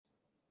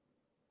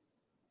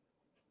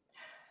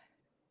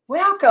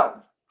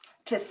Welcome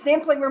to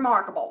Simply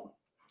Remarkable,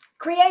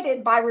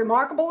 created by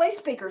Remarkable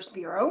Speakers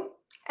Bureau.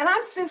 And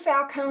I'm Sue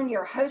Falcone,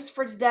 your host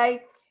for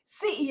today,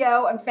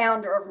 CEO and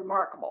founder of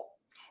Remarkable.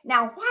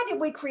 Now, why did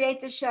we create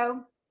this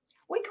show?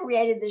 We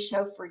created this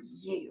show for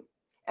you.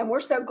 And we're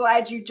so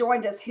glad you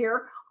joined us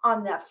here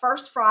on the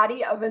first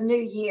Friday of a new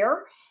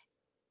year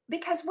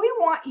because we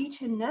want you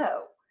to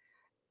know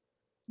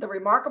the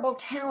remarkable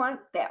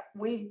talent that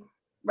we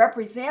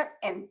represent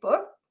and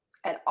book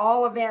at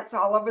all events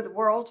all over the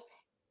world.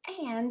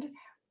 And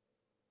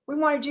we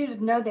wanted you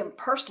to know them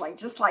personally,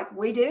 just like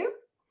we do,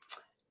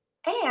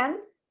 and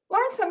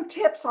learn some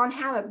tips on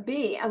how to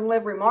be and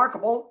live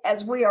remarkable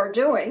as we are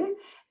doing.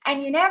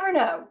 And you never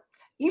know,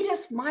 you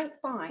just might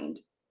find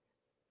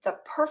the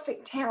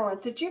perfect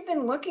talent that you've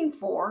been looking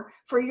for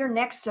your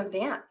next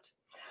event.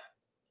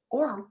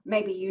 Or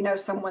maybe you know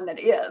someone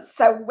that is.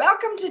 So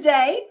welcome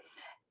today.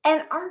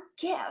 And our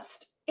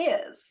guest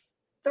is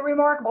the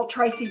remarkable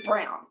Traci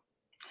Brown.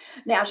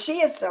 Now,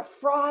 she is the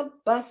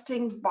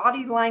fraud-busting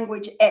body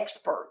language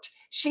expert.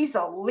 She's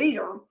a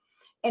leader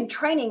in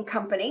training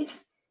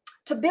companies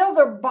to build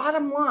their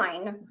bottom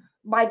line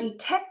by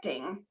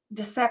detecting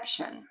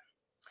deception.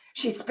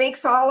 She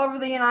speaks all over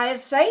the United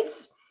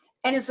States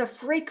and is a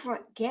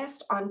frequent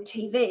guest on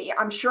TV.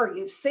 I'm sure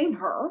you've seen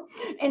her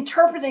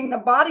interpreting the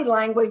body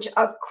language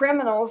of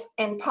criminals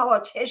and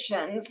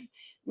politicians.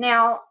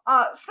 Now,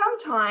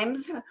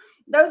 sometimes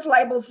those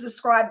labels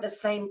describe the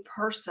same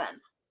person.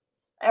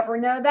 Ever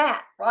know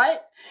that, right?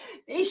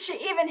 She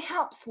even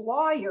helps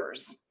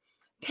lawyers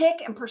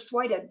pick and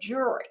persuade a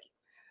jury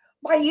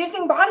by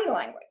using body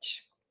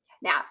language.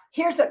 Now,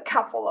 here's a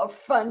couple of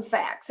fun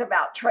facts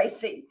about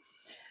Traci.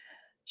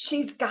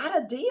 She's got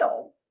a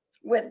deal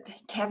with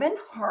Kevin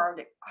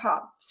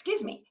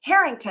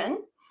Harrington,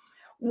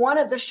 one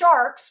of the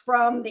sharks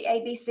from the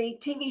ABC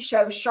TV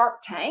show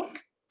Shark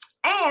Tank,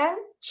 and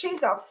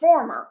she's a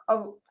former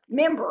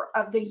member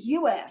of the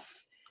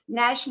U.S.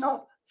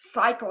 national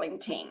cycling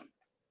team.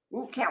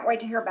 Ooh, can't wait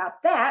to hear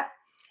about that.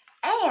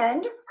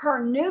 And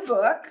her new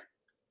book,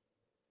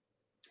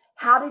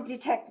 How to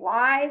Detect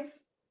Lies,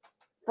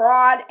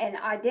 Fraud, and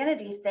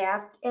Identity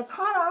Theft, is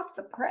hot off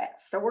the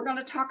press. So we're going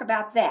to talk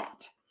about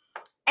that.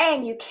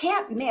 And you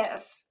can't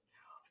miss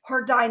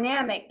her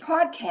dynamic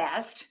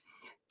podcast,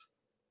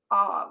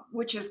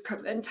 which is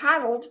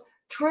entitled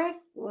Truth,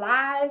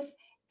 Lies,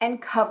 and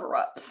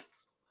Cover-Ups.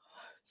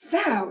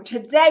 So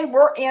today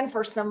we're in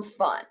for some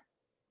fun.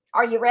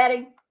 Are you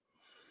ready?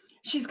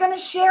 She's going to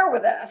share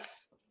with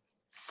us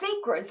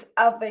secrets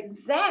of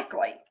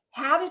exactly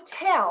how to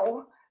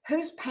tell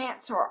whose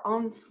pants are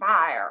on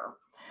fire.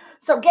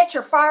 So get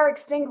your fire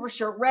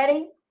extinguisher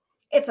ready.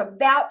 It's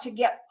about to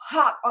get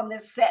hot on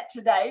this set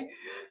today.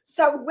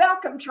 So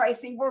welcome,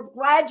 Traci. We're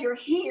glad you're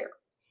here.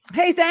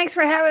 Hey, thanks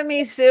for having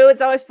me, Sue.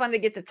 It's always fun to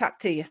get to talk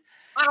to you.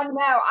 I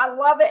know. I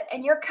love it.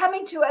 And you're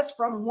coming to us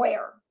from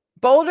where?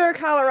 Boulder,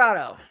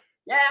 Colorado.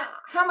 Yeah.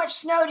 How much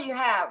snow do you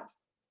have?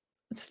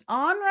 It's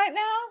on right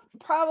now.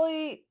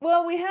 Probably.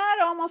 Well, we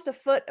had almost a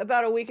foot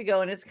about a week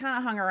ago, and it's kind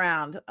of hung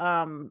around.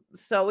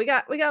 So we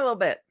got a little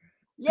bit.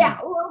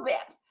 Yeah, a little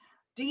bit.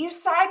 Do you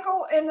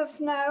cycle in the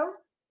snow?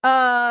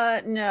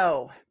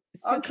 No.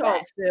 It's too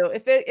cold, Sue.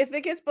 If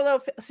it gets below,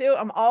 Sue,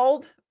 I'm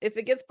old. If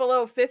it gets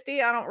below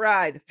 50, I don't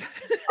ride.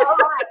 All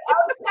right.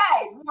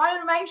 Okay. Wanted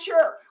to make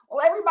sure.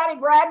 Well, everybody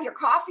grab your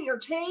coffee or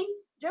tea,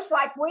 just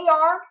like we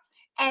are,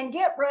 and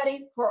get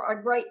ready for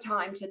a great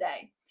time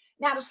today.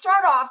 Now, to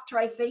start off,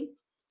 Traci,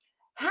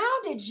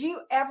 how did you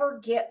ever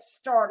get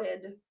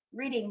started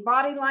reading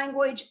body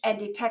language and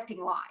detecting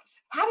lies?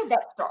 How did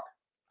that start?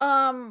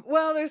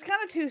 Well, there's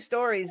kind of two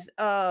stories.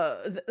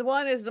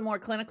 One is the more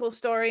clinical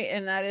story,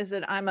 and that is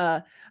that I'm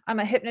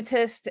a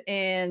hypnotist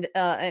and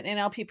an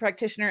NLP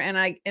practitioner, and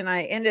I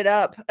ended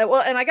up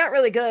and I got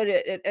really good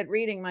at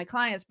reading my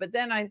clients, but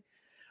then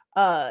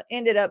I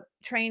ended up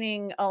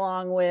training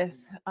along with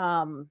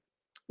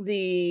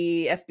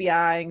the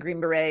FBI and Green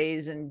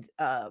Berets and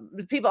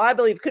the people I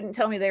believe couldn't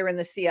tell me they were in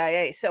the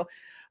CIA. So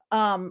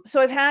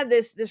I've had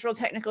this real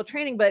technical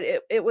training, but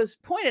it was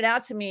pointed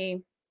out to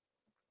me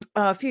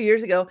a few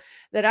years ago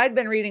that I'd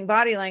been reading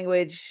body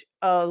language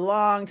a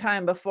long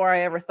time before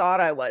I ever thought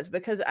I was,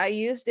 because I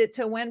used it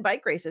to win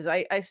bike races.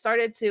 I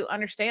started to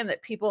understand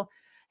that people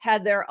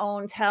had their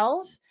own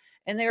tells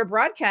and they were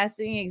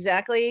broadcasting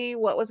exactly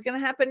what was going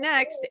to happen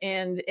next.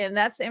 And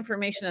that's the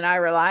information that I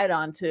relied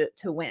on to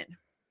win.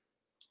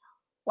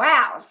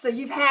 Wow. So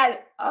you've had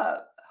a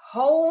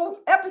whole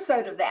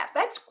episode of that.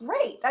 That's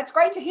great. That's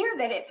great to hear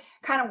that it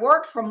kind of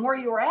worked from where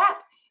you were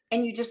at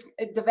and you just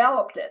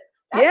developed it.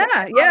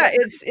 Yeah.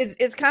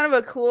 It's kind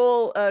of a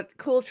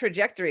cool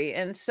trajectory.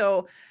 And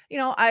so,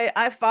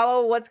 I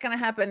follow what's going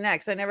to happen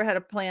next. I never had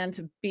a plan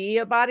to be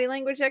a body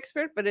language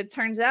expert, but it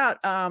turns out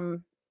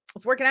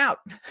it's working out.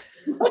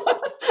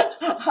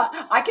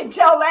 I can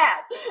tell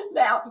that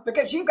now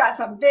because you've got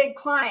some big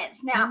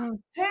clients. Now,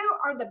 who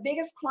are the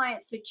biggest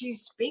clients that you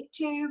speak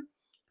to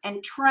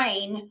and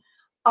train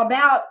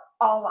about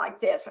all like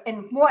this?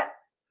 And what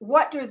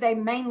what do they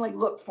mainly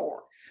look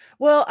for?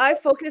 Well, I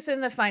focus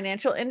in the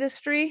financial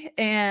industry,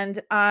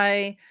 and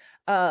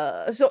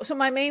so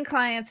my main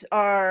clients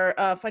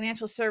are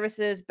financial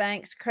services,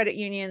 banks, credit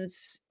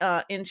unions,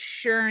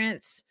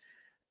 insurance,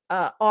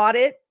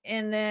 audit,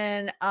 and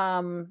then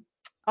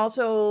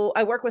also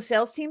I work with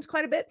sales teams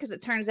quite a bit because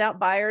it turns out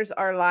buyers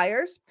are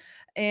liars,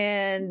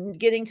 and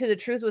getting to the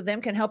truth with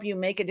them can help you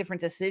make a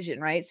different decision,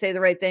 right? Say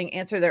the right thing,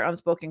 answer their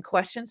unspoken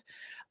questions.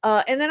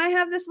 And then I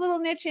have this little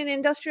niche in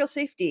industrial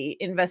safety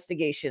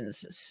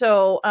investigations.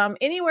 So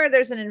anywhere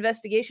there's an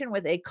investigation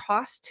with a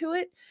cost to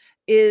it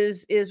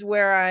is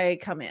where I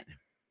come in.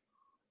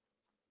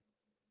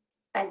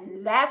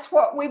 And that's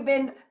what we've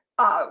been,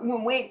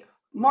 when we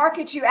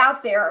market you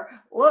out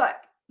there. Look,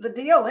 the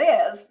deal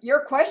is, your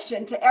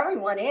question to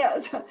everyone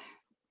is,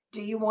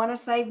 do you want to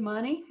save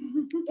money?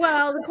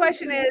 Well, the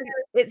question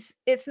is,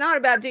 it's not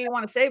about do you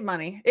want to save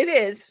money? It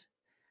is,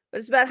 but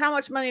it's about how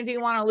much money do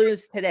you want to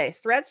lose today?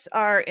 Threats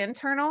are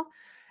internal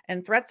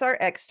and threats are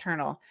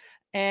external.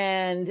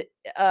 And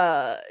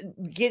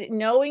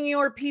knowing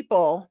your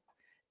people,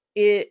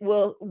 it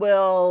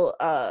will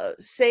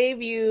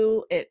save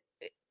you. It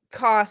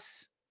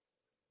costs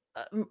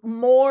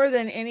more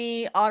than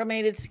any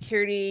automated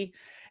security,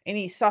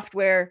 any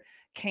software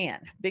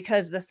can,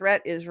 because the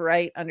threat is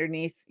right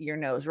underneath your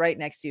nose, right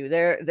next to you.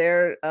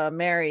 They're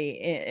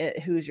Mary,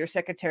 who's your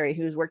secretary,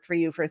 who's worked for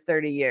you for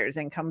 30 years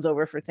and comes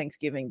over for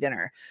Thanksgiving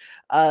dinner.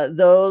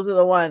 Those are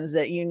the ones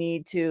that you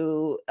need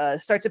to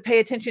start to pay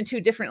attention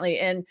to differently.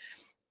 And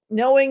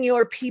knowing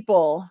your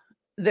people,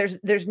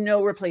 there's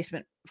no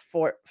replacement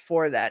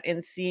for that,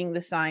 and seeing the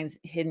signs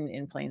hidden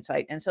in plain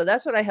sight. And so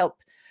that's what I help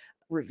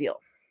reveal.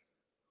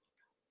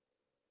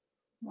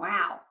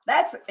 Wow,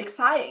 that's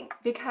exciting,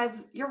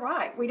 because you're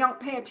right. We don't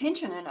pay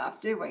attention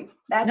enough, do we?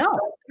 That's No.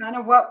 kind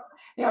of what,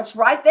 it's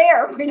right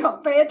there. We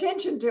don't pay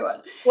attention to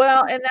it.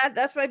 Well, and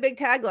that's my big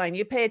tagline.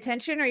 You pay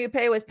attention or you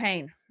pay with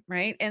pain,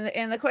 right?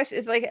 And the question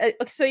is like,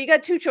 so you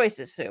got two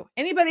choices, Sue.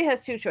 Anybody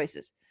has two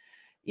choices.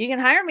 You can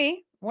hire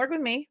me, work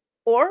with me,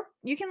 or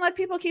you can let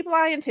people keep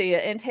lying to you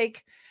and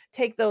take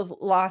those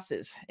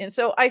losses. And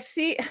so I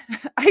see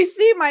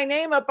my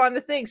name up on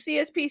the thing,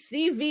 CSP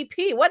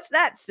CVP. What's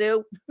that,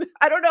 Sue?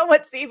 I don't know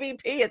what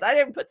CVP is. I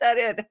didn't put that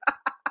in.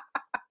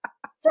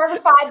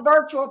 Certified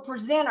virtual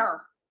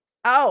presenter.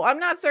 Oh, I'm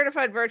not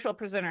certified virtual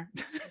presenter.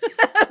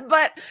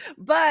 but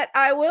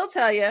I will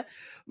tell you,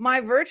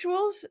 my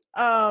virtuals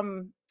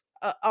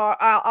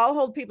I'll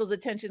hold people's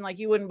attention like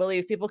you wouldn't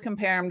believe. People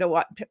compare it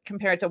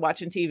to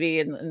watching TV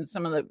and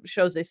some of the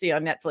shows they see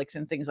on Netflix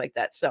and things like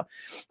that. So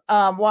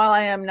while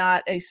I am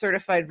not a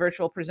certified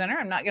virtual presenter,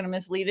 I'm not going to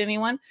mislead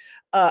anyone.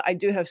 I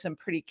do have some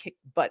pretty kick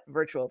butt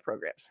virtual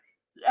programs.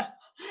 Yeah,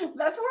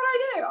 that's what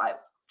I do.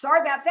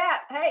 Sorry about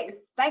that. Hey,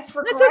 thanks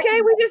for That's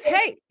okay. We just,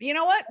 hey, you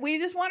know what? We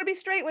just want to be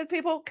straight with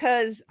people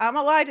because I'm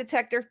a lie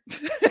detector.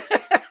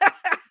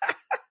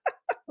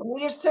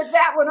 We just took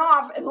that one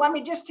off. And let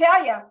me just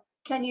tell you,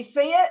 can you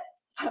see it?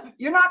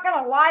 You're not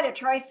going to lie to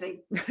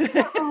Traci.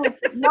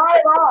 Not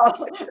at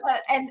all.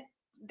 And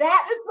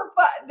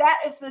that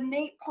is the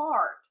neat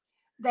part.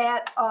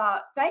 That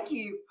thank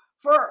you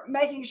for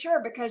making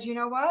sure, because you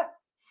know what?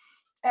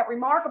 At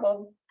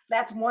Remarkable,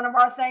 that's one of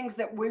our things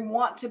that we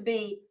want to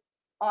be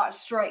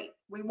straight.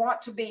 We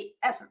want to be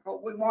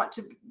ethical. We want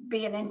to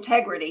be in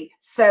integrity.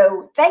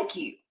 So thank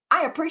you.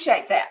 I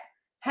appreciate that.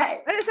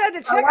 Hey, I just had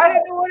to check. I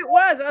didn't know what it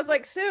was. I was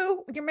like,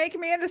 Sue, you're making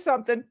me into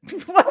something.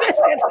 What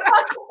is it?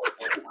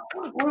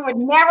 We would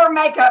never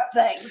make up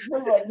things.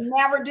 We would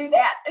never do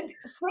that. And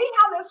see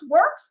how this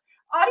works,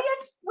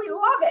 audience? We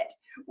love it.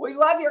 We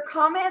love your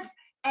comments.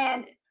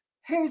 And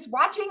who's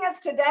watching us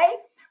today,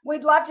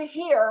 we'd love to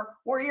hear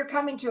where you're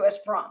coming to us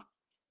from.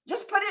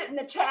 Just put it in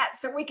the chat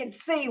so we can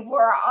see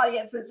where our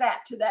audience is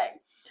at today.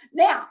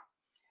 Now,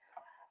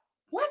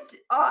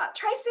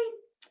 Traci,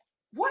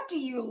 what do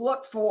you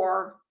look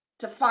for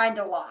to find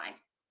a lie?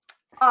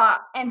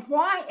 And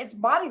why is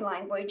body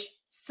language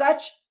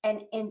such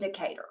an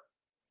indicator?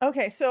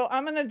 Okay, so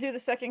I'm going to do the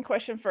second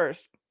question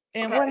first.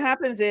 And what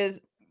happens is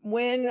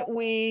when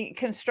we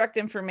construct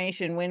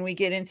information, when we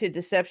get into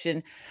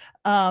deception,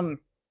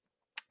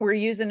 we're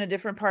using a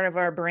different part of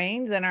our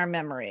brain than our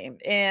memory.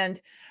 And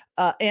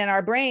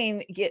our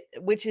brain,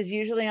 which is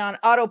usually on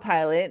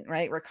autopilot,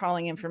 right?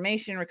 Recalling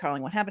information,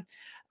 recalling what happened.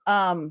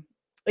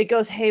 It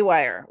goes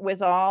haywire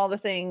with all the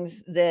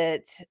things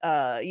that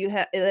that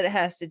it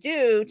has to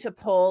do to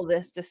pull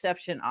this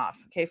deception off.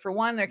 Okay, for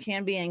one, there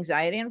can be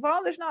anxiety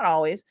involved. There's not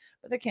always,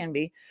 but there can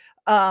be.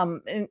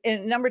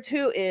 And number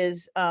two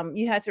is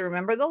you have to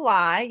remember the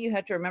lie. You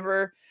have to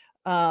remember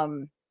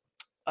the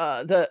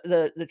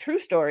true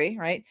story,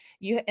 right?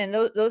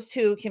 Those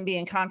two can be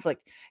in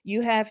conflict.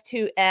 You have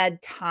to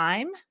add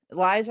time.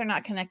 Lies are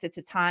not connected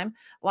to time.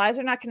 Lies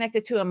are not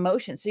connected to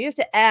emotion. So you have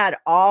to add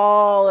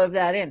all of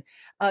that in.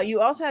 You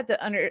also have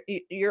to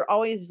you're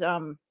always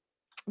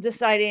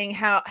deciding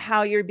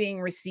how you're being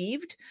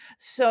received.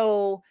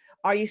 So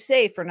are you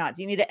safe or not?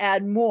 Do you need to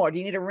add more? Do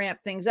you need to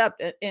ramp things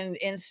up?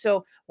 And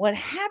so what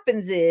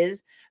happens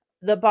is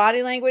the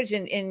body language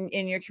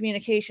in your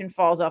communication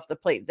falls off the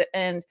plate.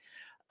 And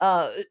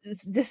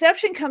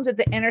deception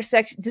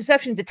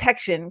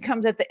detection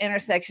comes at the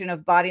intersection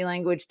of body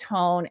language,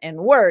 tone, and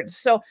words.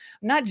 So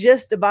I'm not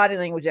just a body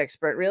language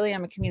expert. Really,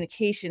 I'm a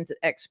communications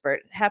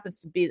expert. It happens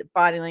to be that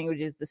body language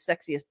is the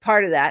sexiest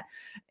part of that.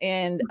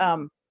 And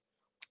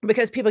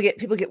because people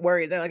get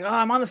worried. They're like, oh,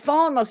 I'm on the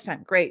phone most of the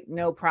time. Great,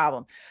 no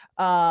problem.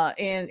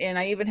 And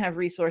I even have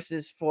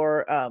resources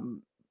for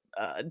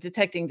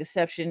detecting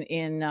deception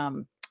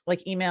in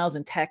like emails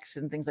and texts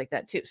and things like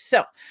that too.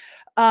 So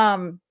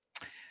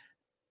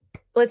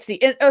let's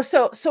see. And,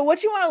 so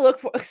what you want to look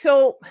for.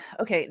 So,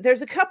 okay,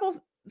 there's a couple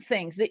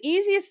things. The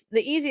easiest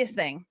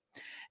thing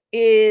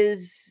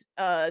is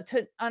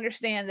to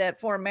understand that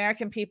for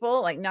American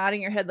people, like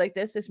nodding your head like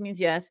this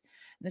means yes,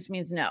 and this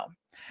means no.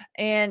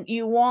 And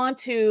you want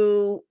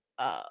to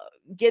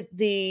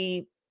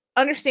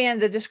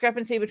understand the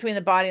discrepancy between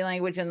the body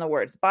language and the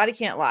words. The body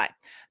can't lie.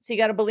 So you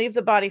got to believe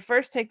the body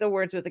first, take the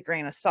words with a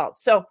grain of salt.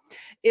 So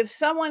if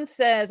someone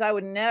says, I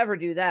would never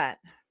do that,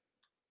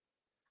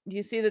 do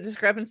you see the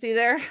discrepancy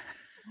there?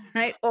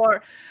 Right?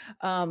 Or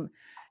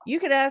you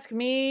could ask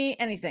me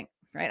anything.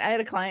 Right. I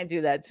had a client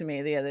do that to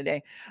me the other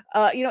day.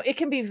 It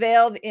can be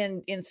veiled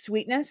in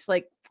sweetness,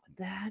 like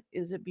that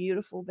is a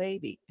beautiful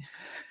baby.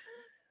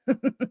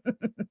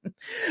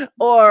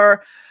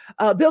 Or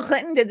Bill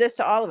Clinton did this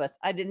to all of us.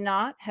 I did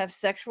not have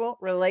sexual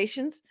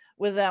relations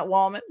with that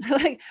woman.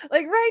 like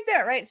right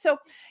there. Right. So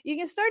you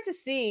can start to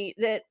see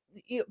that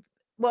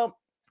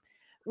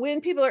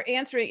when people are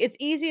answering, it's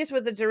easiest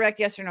with a direct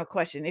yes or no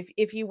question.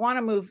 If you want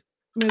to move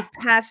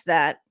past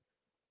that,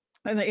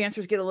 and the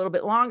answers get a little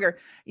bit longer,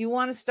 you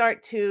want to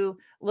start to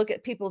look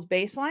at people's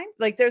baseline.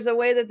 Like there's a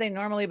way that they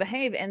normally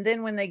behave. And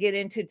then when they get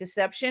into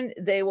deception,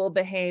 they will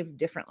behave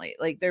differently.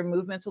 Like their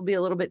movements will be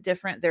a little bit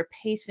different. Their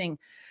pacing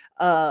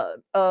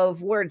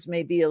of words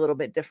may be a little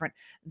bit different.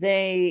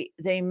 They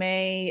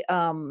may,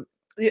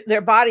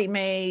 their body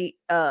may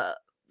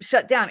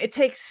shut down. It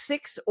takes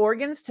 6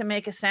 organs to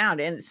make a sound.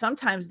 And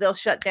sometimes they'll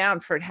shut down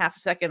for half a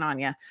second on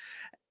you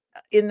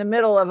in the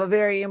middle of a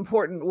very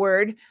important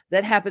word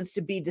that happens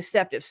to be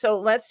deceptive. So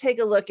let's take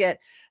a look at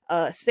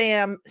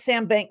Sam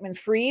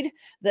Bankman-Fried,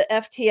 the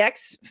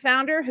FTX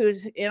founder,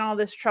 who's in all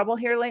this trouble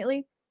here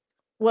lately.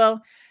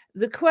 Well,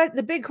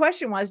 the big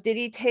question was, did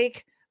he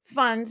take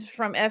funds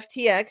from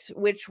FTX,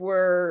 which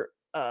were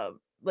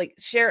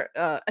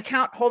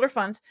account holder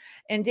funds,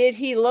 and did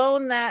he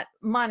loan that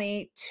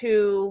money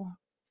to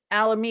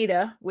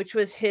Alameda, which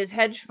was his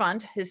hedge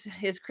fund,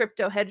 his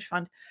crypto hedge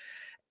fund?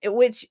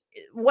 Which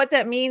what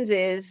that means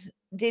is,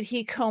 did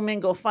he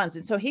commingle funds?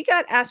 And so he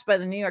got asked by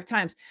the New York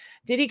Times,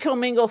 did he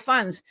commingle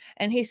funds?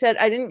 And he said,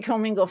 I didn't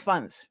commingle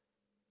funds.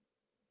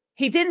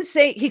 He couldn't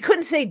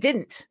say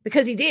didn't,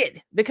 because he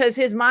did, because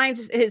his mind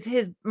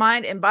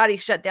and body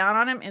shut down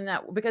on him in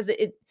that, because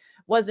it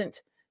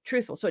wasn't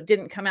truthful. So it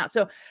didn't come out.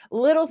 So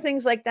little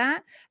things like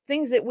that,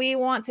 things that we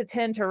want to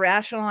tend to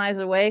rationalize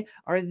away,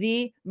 are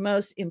the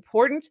most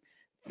important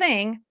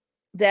thing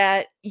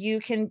that you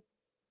can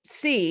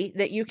see,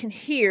 that you can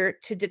hear,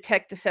 to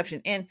detect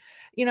deception. And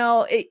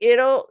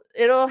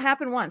it'll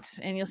happen once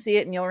and you'll see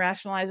it and you'll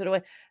rationalize it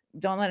away.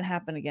 Don't let it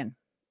happen again.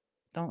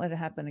 Wow,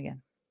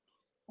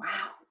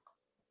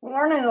 we're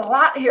learning a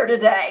lot here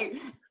today.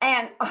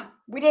 And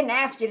we didn't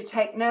ask you to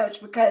take notes,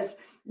 because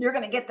you're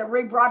going to get the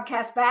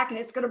rebroadcast back and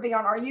it's going to be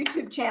on our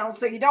YouTube channel,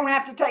 so you don't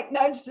have to take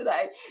notes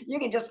today. You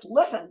can just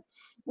listen,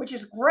 which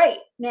is great.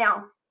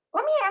 Now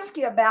let me ask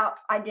you about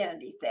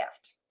identity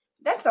theft.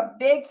 That's a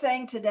big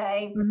thing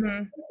today.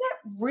 Mm-hmm. Is that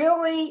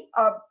really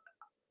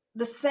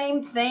the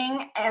same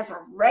thing as a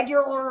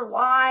regular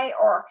lie?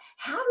 Or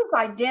how does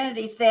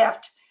identity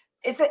theft,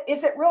 is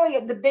it really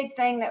the big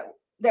thing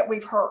that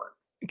we've heard?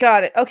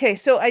 Got it. Okay.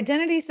 So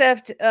identity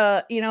theft,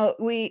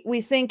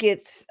 we think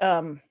it's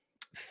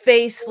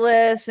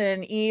faceless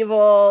and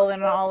evil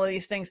and all of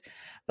these things.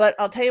 But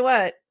I'll tell you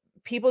what,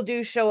 people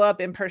do show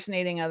up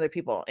impersonating other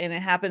people, and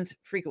it happens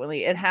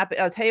frequently.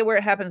 I'll tell you where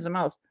it happens the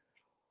most.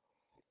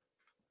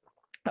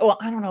 Well,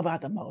 I don't know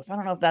about the most. I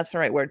don't know if that's the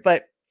right word,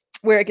 but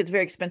where it gets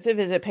very expensive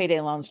is at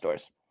payday loan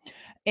stores.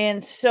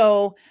 And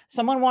so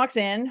someone walks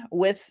in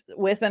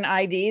with an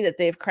ID that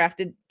they've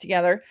crafted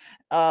together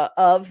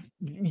of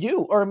you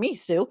or me,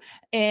 Sue.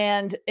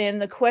 And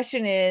the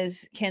question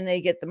is, can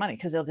they get the money?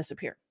 Because they'll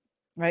disappear,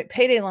 right?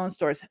 Payday loan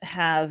stores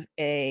have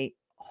a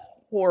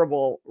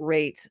horrible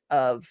rate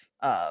of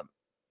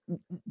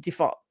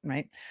default,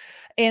 right?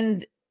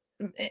 And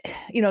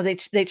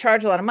they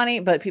charge a lot of money,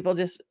 but people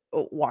just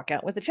walk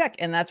out with a check,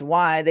 and that's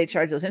why they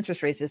charge those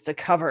interest rates, is to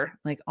cover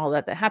like all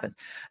that happens.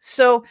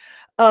 So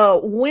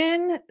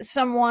when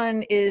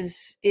someone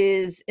is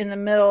in the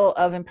middle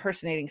of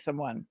impersonating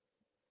someone,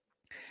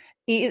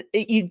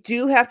 you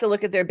do have to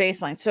look at their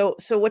baseline. So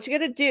what you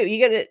got to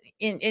do,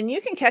 and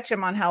you can catch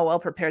them on how well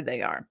prepared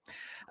they are,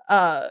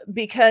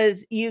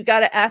 because you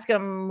got to ask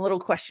them little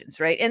questions,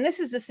 right? And this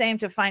is the same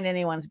to find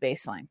anyone's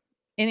baseline.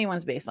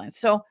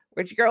 So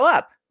where'd you grow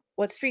up?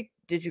 What street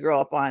did you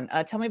grow up on?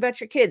 Tell me about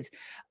your kids.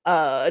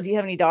 Do you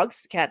have any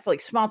dogs, cats?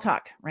 Like small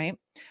talk, right?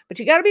 But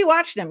you got to be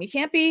watching them. You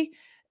can't be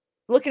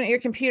looking at your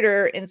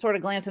computer and sort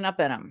of glancing up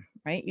at them,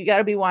 right? You got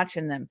to be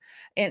watching them.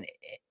 And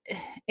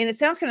it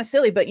sounds kind of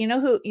silly, but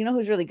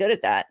who's really good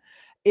at that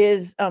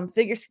is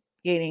figure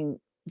skating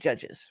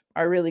judges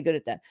are really good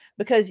at that,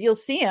 because you'll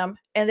see them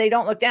and they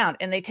don't look down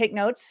and they take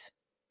notes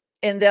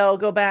and they'll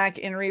go back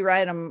and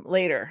rewrite them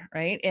later,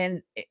 right?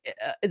 And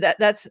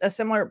that's a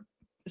similar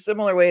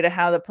way to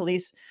how the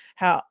police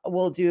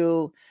will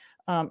do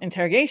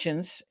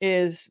interrogations.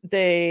 Is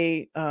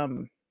they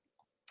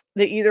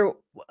either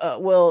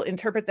will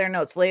interpret their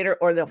notes later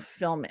or they'll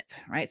film it,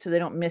 right? So they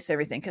don't miss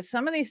everything. Because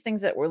some of these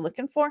things that we're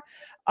looking for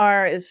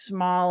are as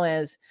small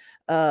as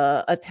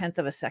a tenth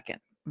of a second,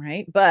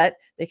 right? But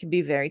they can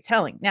be very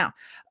telling. Now,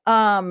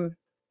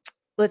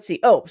 let's see.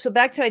 Oh, so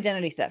back to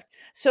identity theft.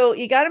 So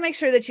you got to make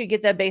sure that you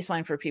get that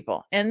baseline for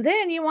people. And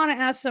then you want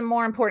to ask some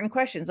more important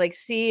questions, like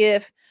see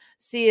if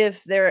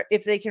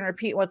they can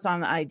repeat what's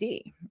on the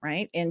ID,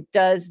 right? And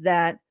does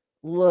that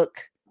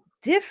look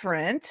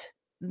different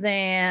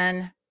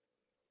than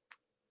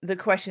the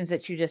questions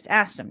that you just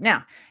asked them?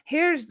 Now,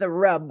 here's the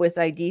rub with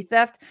ID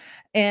theft,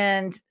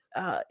 and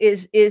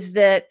is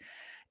that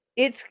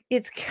it's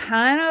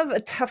kind of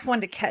a tough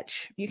one to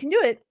catch. You can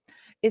do it.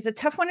 It's a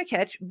tough one to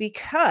catch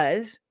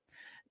because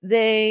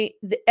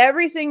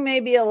everything may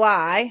be a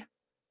lie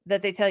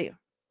that they tell you,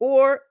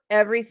 or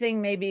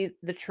everything may be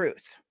the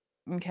truth.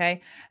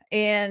 Okay,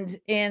 and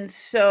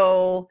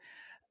so,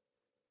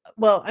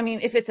 well, I mean,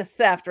 if it's a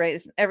theft, right,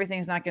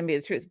 everything's not going to be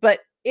the truth. But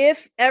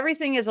if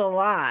everything is a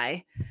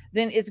lie,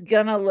 then it's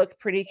going to look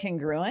pretty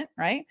congruent,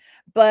 right?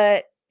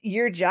 But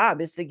your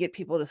job is to get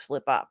people to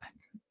slip up,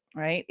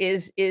 right?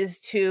 Is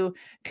to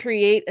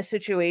create a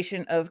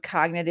situation of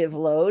cognitive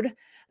load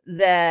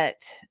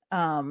that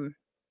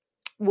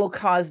will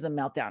cause the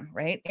meltdown,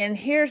 right? And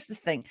here's the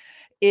thing,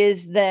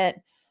 is that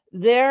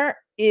there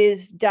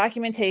is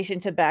documentation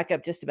to back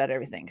up just about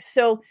everything.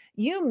 So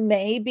you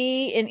may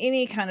be in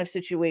any kind of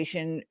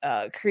situation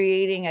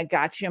creating a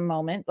gotcha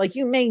moment. Like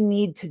you may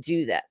need to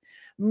do that.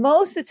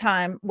 Most of the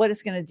time, what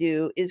it's going to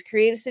do is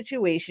create a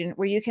situation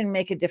where you can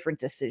make a different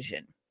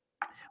decision,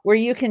 where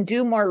you can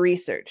do more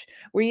research,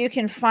 where you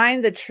can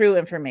find the true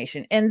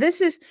information. And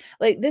this is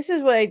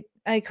what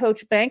I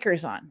coach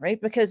bankers on,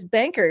 right? Because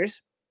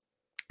bankers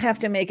have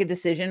to make a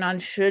decision on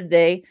should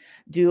they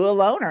do a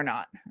loan or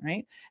not,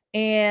 right?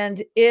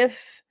 And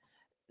if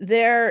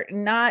they're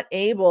not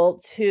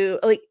able to,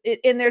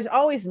 and there's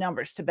always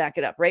numbers to back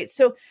it up, right?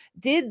 So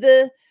did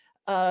the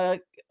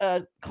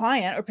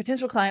client or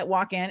potential client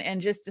walk in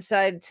and just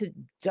decide to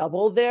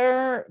double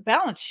their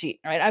balance sheet,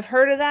 right? I've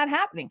heard of that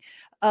happening,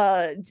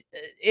 and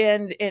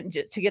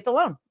to get the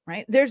loan,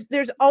 right?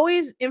 There's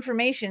always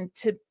information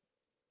to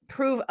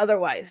prove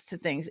otherwise to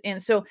things,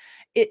 and so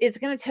it's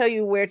going to tell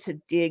you where to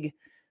dig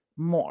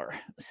more.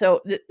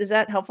 So is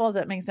that helpful? Does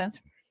that make sense?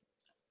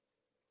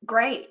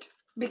 Great,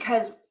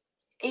 because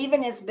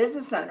even as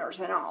business owners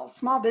and all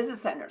small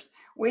business owners,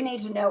 we need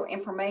to know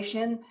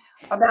information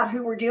about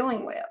who we're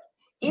dealing with,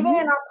 even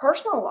in our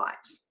personal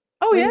lives.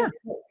 Oh, yeah.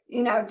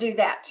 Do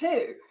that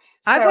too.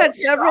 I've had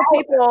several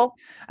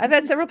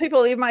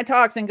people leave my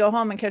talks and go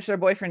home and catch their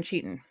boyfriend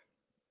cheating.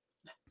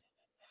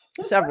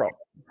 Several.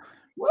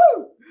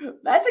 Woo!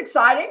 That's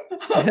exciting.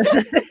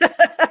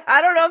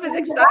 I don't know if it's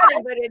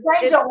exciting, but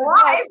it's a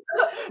life.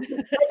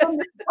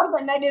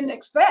 Something they didn't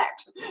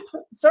expect,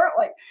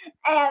 certainly.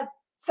 And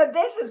so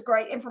this is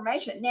great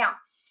information. Now,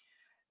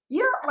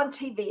 you're on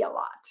TV a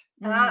lot,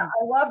 and I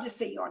love to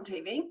see you on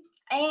TV.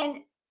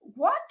 And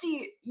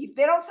you've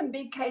been on some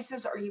big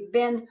cases, or you've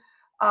been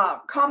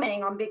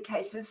commenting on big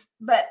cases,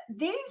 but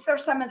these are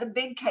some of the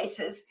big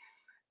cases.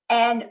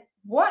 And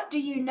what do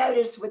you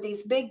notice with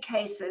these big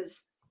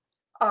cases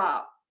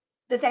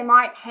that they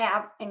might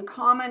have in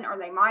common, or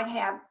they might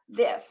have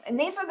this? And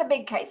these are the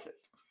big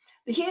cases.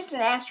 The Houston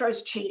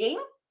Astros cheating.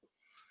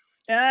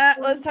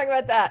 Let's talk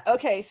about that.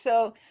 Okay,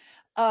 so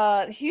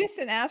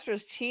Houston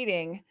Astros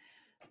cheating,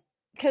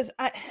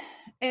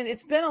 and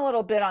it's been a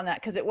little bit on that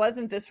because it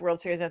wasn't this World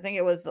Series. I think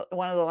it was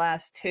one of the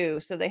last two.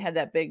 So they had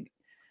that big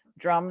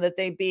drum that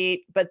they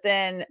beat. But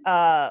then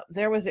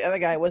there was the other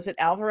guy. Was it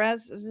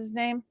Alvarez? Was his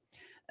name?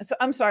 So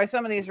I'm sorry,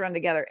 some of these run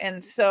together.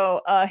 And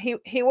so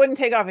he wouldn't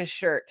take off his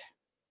shirt.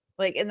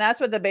 And that's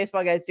what the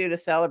baseball guys do to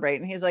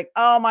celebrate. And he's like,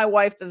 "Oh, my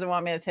wife doesn't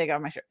want me to take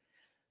off my shirt."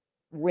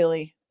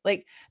 Really?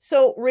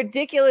 So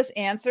ridiculous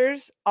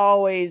answers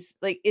always,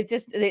 it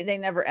just, they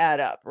never add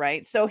up,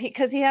 right? So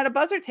because he had a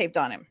buzzer taped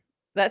on him.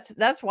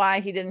 That's why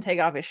he didn't take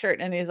off his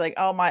shirt. And he's like,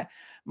 "Oh,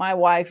 my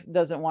wife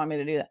doesn't want me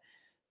to do that."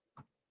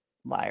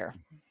 Liar.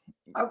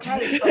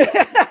 Okay. Found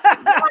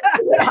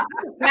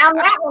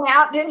that one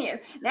out, didn't you?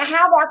 Now,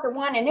 how about the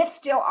one, and it's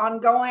still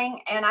ongoing,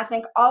 and I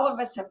think all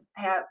of us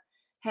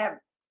have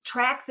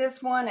tracked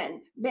this one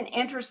and been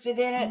interested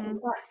in it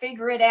and want to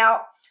figure it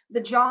out. The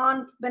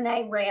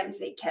JonBenet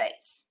Ramsey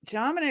case.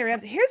 JonBenet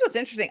Ramsey. Here's what's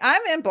interesting.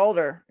 I'm in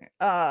Boulder,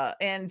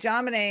 and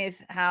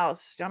JonBenet's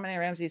house, JonBenet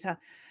Ramsey's house,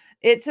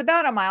 it's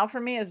about a mile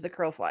from me as the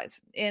crow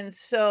flies. And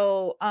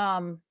so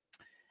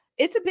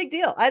it's a big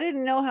deal. I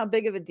didn't know how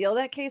big of a deal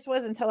that case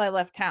was until I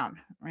left town.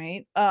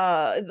 Right.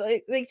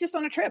 Like just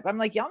on a trip. I'm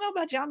like, y'all know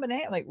about John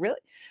Bonet? I'm like, really?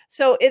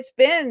 So it's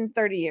been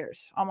 30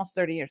 years, almost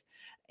 30 years,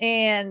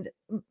 and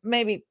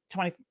maybe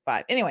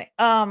 25. Anyway,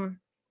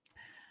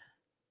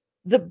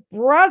 the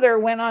brother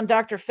went on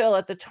Dr. Phil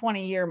at the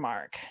 20-year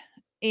mark,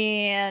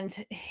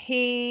 and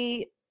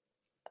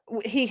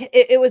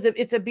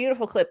it's a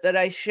beautiful clip that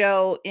I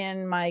show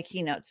in my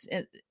keynotes.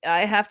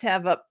 I have to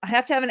have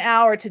an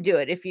hour to do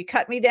it. If you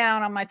cut me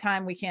down on my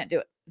time, we can't do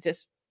it.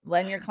 Just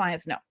letting your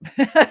clients know.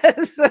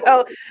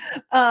 So,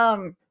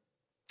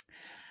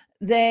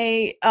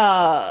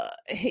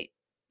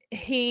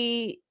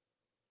 he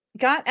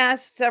got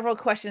asked several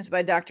questions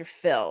by Dr.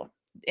 Phil,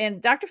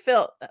 and Dr.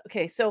 Phil.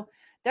 Okay, so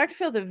Dr.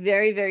 Phil's a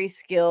very, very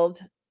skilled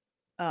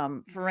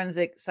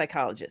forensic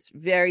psychologist,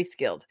 very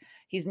skilled.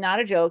 He's not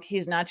a joke.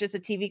 He's not just a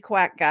TV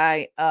quack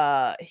guy.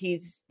 He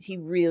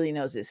really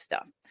knows his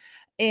stuff.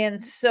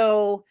 And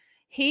so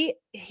he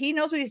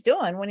knows what he's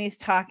doing when he's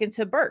talking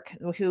to Burke,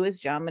 who is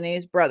John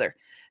Bonet's brother,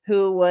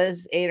 who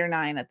was 8 or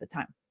 9 at the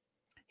time.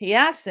 He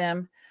asked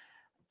him,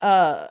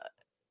 do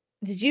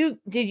you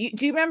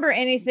remember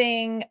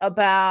anything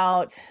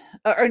about,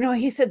 or no,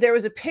 he said there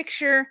was a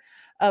picture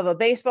of a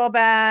baseball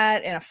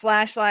bat and a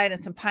flashlight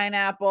and some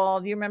pineapple.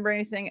 Do you remember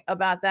anything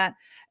about that?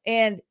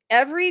 And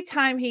every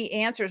time he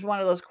answers one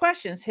of those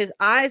questions, his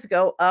eyes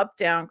go up,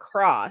 down,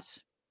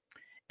 cross,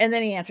 and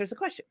then he answers the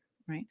question,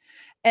 right?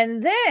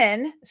 And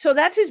then, so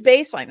that's his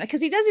baseline, because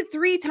he does it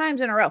 3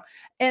 times in a row.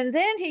 And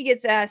then he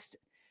gets asked,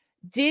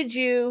 did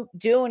you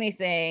do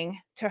anything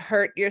to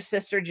hurt your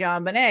sister,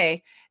 John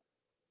Bonet?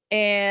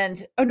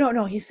 And, oh,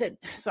 no, he said,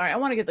 sorry, I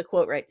want to get the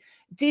quote right.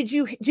 Did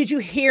you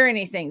hear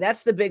anything?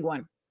 That's the big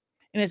one.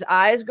 And his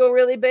eyes go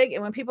really big.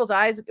 And when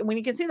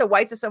you can see the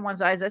whites of someone's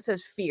eyes, that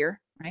says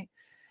fear, right?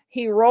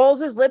 He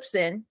rolls his lips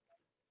in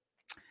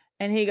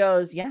and he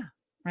goes, yeah,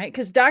 right?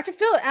 Because Dr.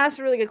 Phil asked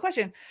a really good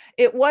question.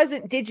 It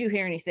wasn't, did you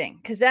hear anything?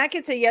 Because that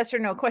gets a yes or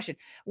no question.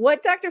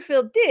 What Dr.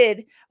 Phil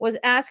did was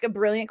ask a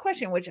brilliant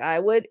question, which I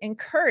would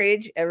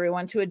encourage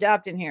everyone to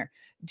adopt in here.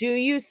 Do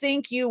you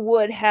think you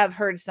would have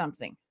heard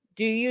something?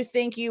 Do you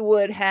think you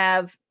would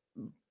have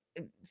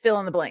fill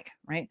in the blank,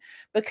 right?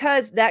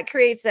 Because that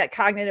creates that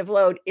cognitive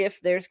load if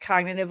there's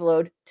cognitive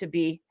load to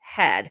be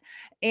had.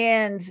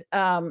 And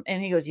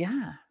he goes,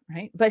 yeah,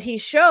 right. But he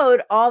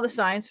showed all the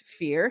signs,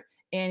 fear,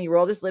 and he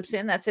rolled his lips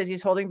in. That says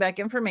he's holding back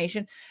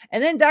information.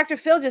 And then Dr.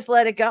 Phil just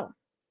let it go,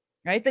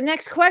 right? The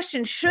next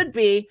question should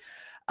be,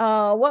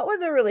 what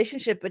would the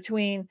relationship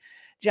between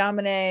John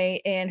Bonet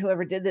and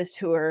whoever did this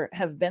to her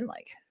have been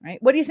like, right?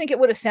 What do you think it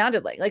would have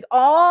sounded like? Like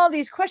all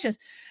these questions.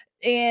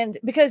 And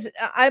because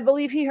I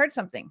believe he heard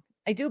something.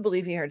 I do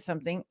believe he heard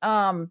something.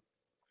 And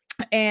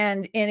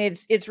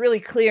it's really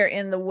clear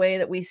in the way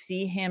that we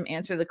see him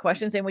answer the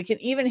questions, and we can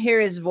even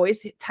hear his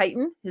voice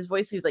tighten. His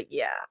voice, he's like,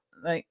 yeah,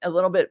 like a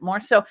little bit more.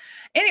 So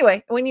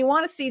anyway, when you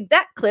want to see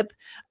that clip,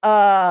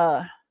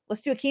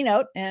 let's do a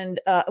keynote. And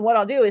what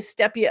I'll do is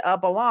step you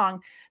up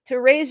along to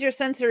raise your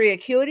sensory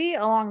acuity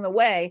along the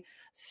way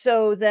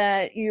so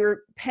that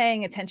you're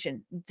paying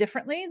attention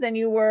differently than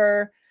you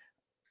were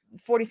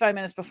 45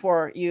 minutes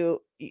before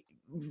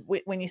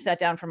when you sat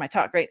down for my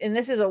talk, right? And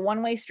this is a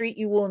one-way street.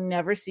 You will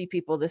never see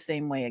people the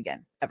same way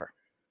again, ever.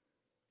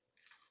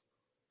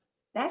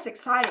 That's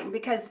exciting,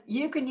 because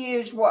you can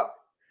use what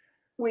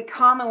we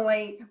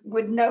commonly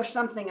would know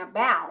something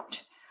about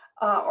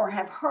or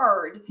have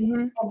heard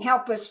and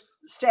help us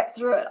step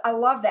through it. I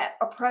love that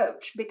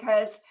approach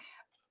because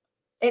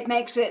it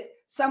makes it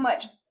so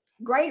much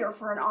greater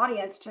for an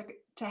audience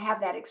to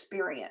have that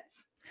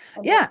experience.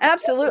 Yeah,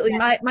 absolutely.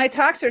 My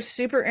talks are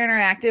super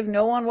interactive.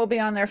 No one will be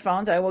on their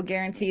phones. I will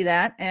guarantee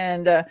that.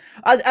 And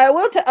I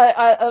will.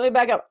 Let me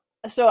back up.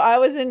 So I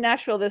was in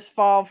Nashville this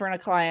fall for a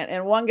client,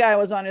 and one guy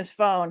was on his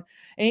phone,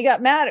 and he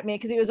got mad at me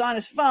because he was on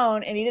his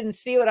phone and he didn't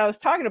see what I was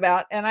talking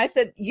about. And I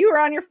said, "You were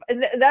on your."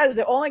 And that is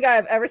the only guy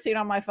I've ever seen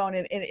on my phone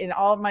in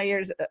all of my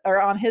years,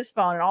 or on his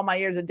phone in all my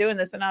years of doing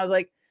this. And I was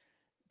like,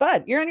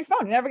 "Bud, you're on your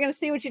phone. You're never going to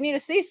see what you need to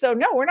see. So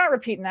no, we're not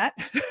repeating that."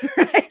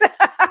 Right?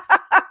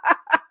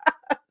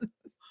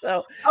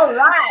 So, all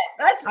right,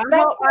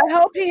 I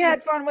hope he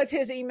had fun with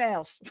his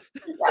emails.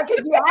 Yeah,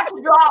 because you have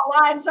to draw a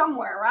line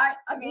somewhere, right?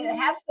 I mean, it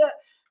has to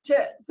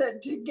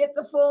get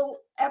the full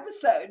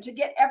episode, to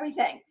get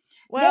everything.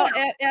 Well,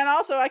 and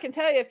also I can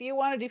tell you, if you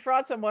want to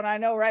defraud someone, I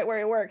know right where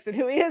he works and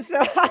who he is, so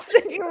I'll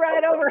send you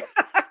right over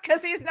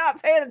because he's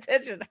not paying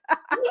attention.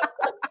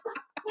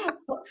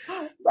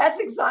 That's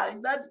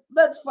exciting.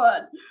 That's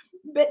fun.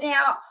 But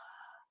now,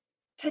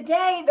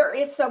 today there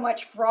is so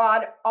much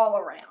fraud all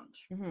around.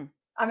 Mm-hmm.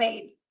 I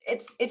mean,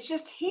 it's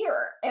just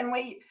here, and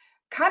we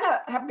kind of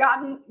have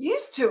gotten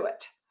used to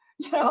it,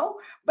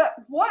 but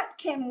what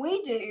can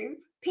we do,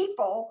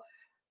 people,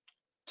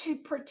 to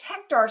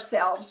protect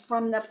ourselves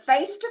from the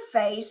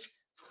face-to-face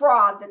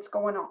fraud that's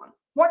going on?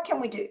 What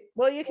can we do?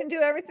 Well, you can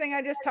do everything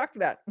I just talked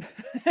about.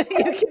 You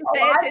can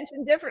pay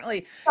attention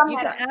differently. You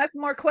can ask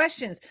more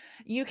questions.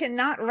 You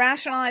cannot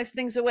rationalize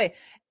things away.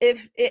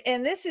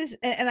 And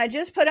I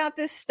just put out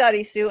this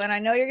study, Sue, and I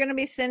know you're going to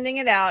be sending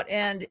it out,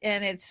 and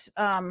it's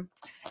and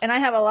I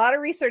have a lot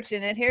of research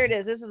in it. Here it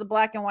is. This is the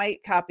black and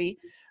white copy.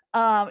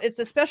 It's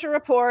a special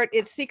report.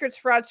 It's Secrets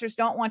Fraudsters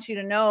Don't Want You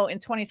to Know in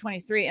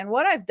 2023. And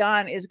what I've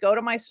done is go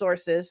to my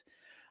sources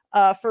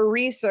for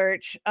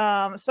research.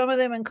 Some of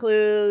them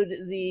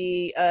include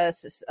the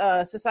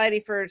Society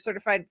for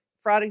Certified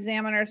Fraud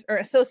Examiners, or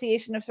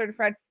Association of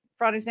Certified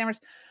Fraud Examiners,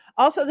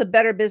 also the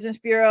Better Business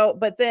Bureau.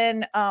 But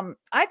then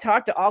I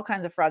talk to all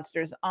kinds of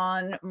fraudsters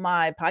on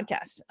my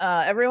podcast.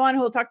 Everyone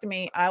who will talk to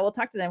me, I will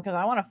talk to them because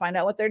I want to find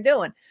out what they're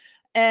doing.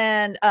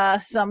 And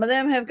some of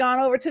them have gone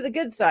over to the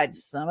good side.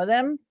 Some of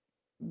them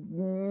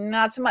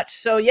not so much.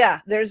 So yeah,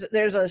 there's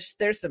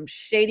some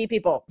shady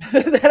people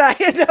that I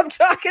end up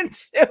talking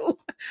to.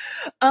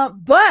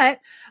 But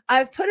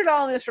I've put it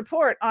all in this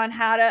report on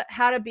how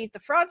to beat the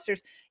fraudsters.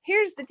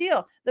 Here's the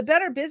deal. The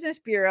Better Business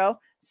Bureau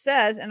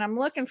says, and I'm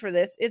looking for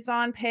this, it's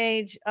on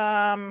page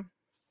 10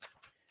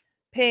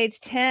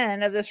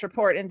 of this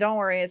report. And don't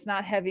worry, it's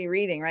not heavy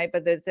reading, right?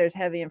 But there's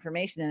heavy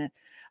information in it.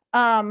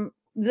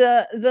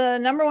 The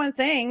number one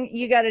thing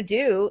you got to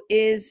do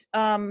is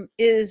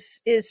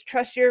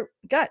trust your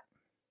gut.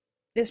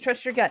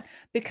 Trust your gut,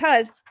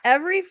 because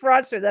every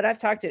fraudster that I've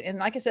talked to, and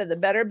like I said, the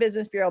Better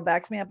Business Bureau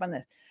backs me up on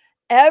this.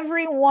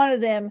 Every one of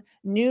them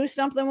knew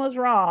something was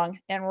wrong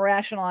and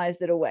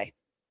rationalized it away.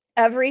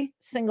 Every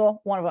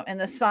single one of them. And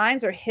the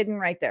signs are hidden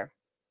right there.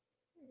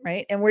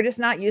 Right. And we're just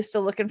not used to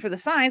looking for the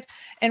signs,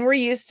 and we're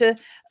used to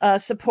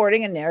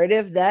supporting a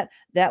narrative that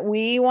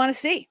we want to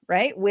see,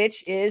 right?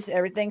 Which is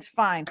everything's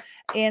fine.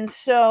 And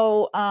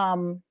so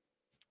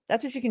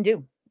that's what you can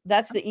do.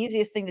 That's the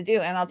easiest thing to do.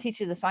 And I'll teach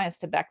you the science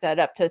to back that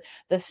up, to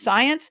the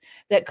science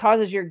that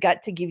causes your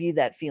gut to give you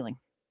that feeling.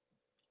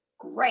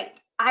 Great.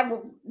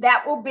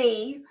 That will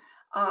be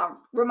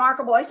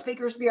Remarkable Life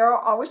Speakers Bureau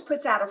always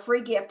puts out a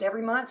free gift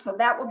every month. So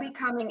that will be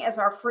coming as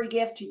our free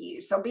gift to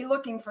you. So be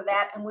looking for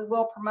that, and we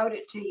will promote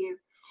it to you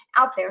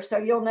out there, so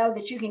you'll know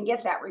that you can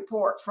get that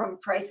report from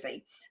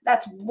Traci.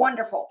 That's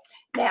wonderful.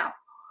 Now,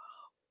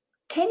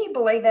 can you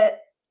believe it?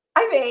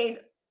 I mean,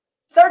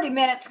 30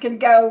 minutes can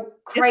go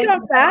crazy. It's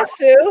going fast,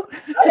 Sue.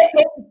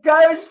 It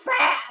goes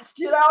fast.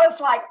 It's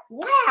like,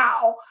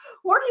 wow,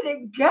 where did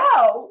it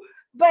go?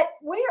 But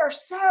we are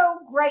so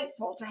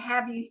grateful to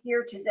have you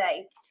here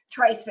today,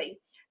 Traci,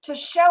 to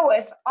show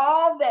us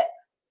all that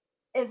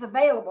is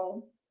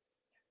available.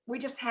 We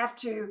just have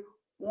to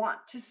want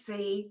to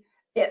see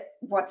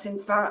what's in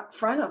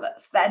front of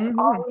us. That's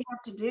all we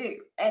have to do.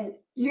 And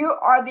you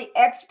are the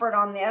expert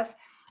on this.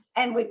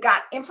 And we've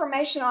got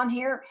information on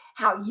here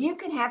how you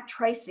can have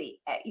Traci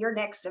at your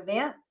next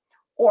event.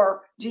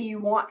 Or do you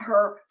want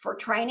her for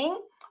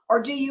training?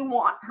 Or do you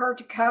want her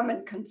to come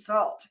and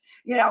consult?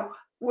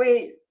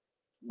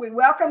 We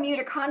welcome you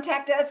to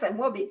contact us, and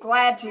we'll be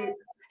glad to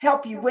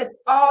help you with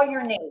all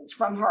your needs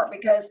from her,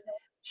 because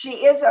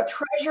she is a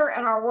treasure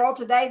in our world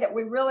today that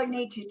we really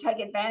need to take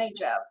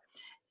advantage of.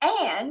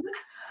 And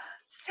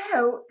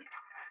so,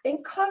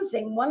 in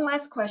closing, one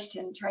last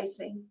question,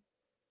 Traci.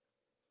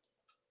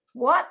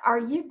 What are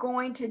you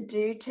going to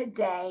do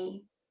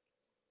today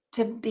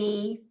to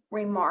be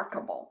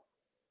remarkable?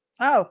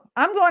 Oh,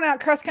 I'm going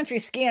out cross-country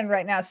skiing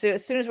right now, Sue,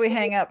 as soon as we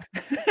hang up.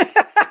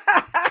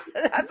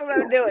 That's what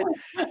I'm doing.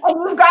 And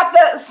you've got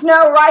the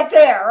snow right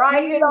there,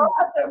 right? You don't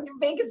have to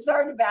be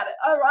concerned about it.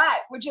 All right.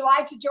 Would you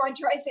like to join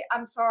Traci?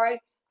 I'm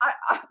sorry.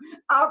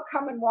 I'll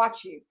come and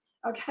watch you.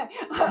 Okay.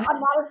 I'm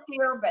not a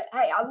skier, but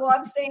hey, I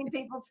love seeing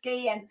people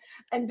ski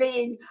and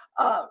being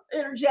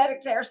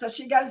energetic there. So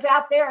she goes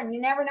out there, and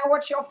you never know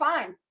what she'll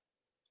find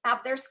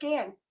out there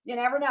skiing. You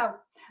never know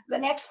the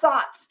next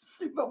thoughts.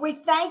 But we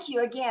thank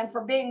you again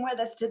for being with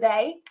us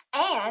today.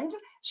 And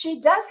she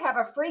does have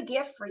a free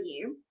gift for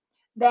you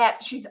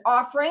that she's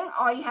offering.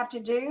 All you have to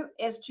do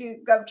is to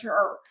go to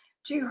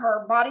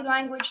her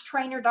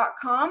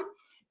bodylanguagetrainer.com,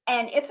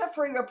 and it's a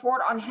free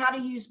report on how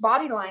to use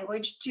body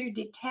language to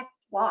detect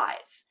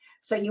lies.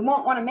 So you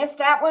won't want to miss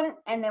that one.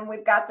 And then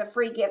we've got the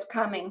free gift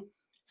coming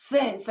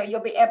soon, so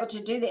you'll be able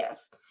to do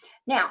this.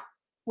 Now,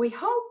 we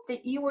hope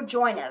that you will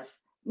join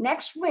us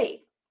next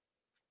week,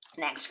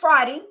 next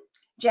Friday,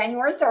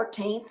 January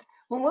 13th,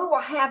 when we will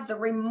have the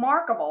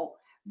remarkable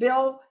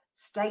Bill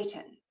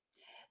Staten.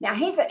 Now,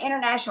 he's an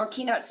international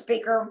keynote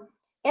speaker,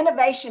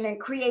 innovation and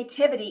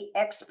creativity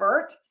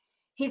expert.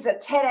 He's a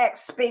TEDx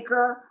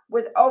speaker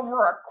with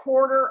over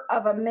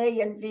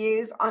 250,000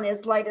 views on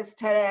his latest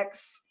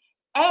TEDx.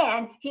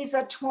 And he's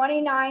a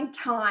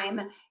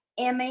 29-time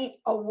Emmy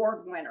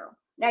Award winner.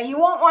 Now, you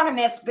won't want to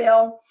miss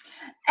Bill.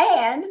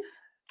 And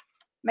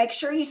make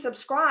sure you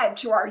subscribe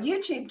to our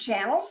YouTube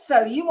channel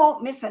so you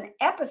won't miss an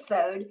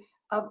episode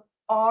of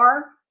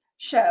our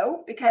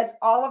show, because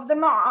all of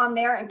them are on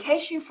there in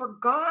case you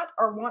forgot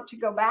or want to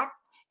go back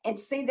and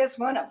see this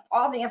one of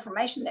all the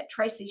information that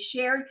Traci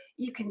shared.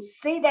 You can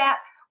see that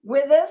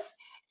with us,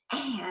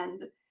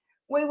 and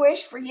we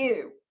wish for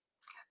you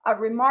a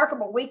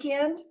remarkable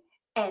weekend,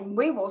 and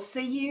we will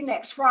see you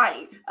next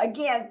Friday.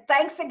 Again,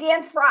 thanks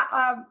again,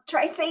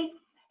 Traci.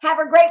 Have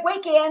a great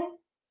weekend.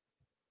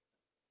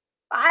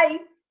 Bye.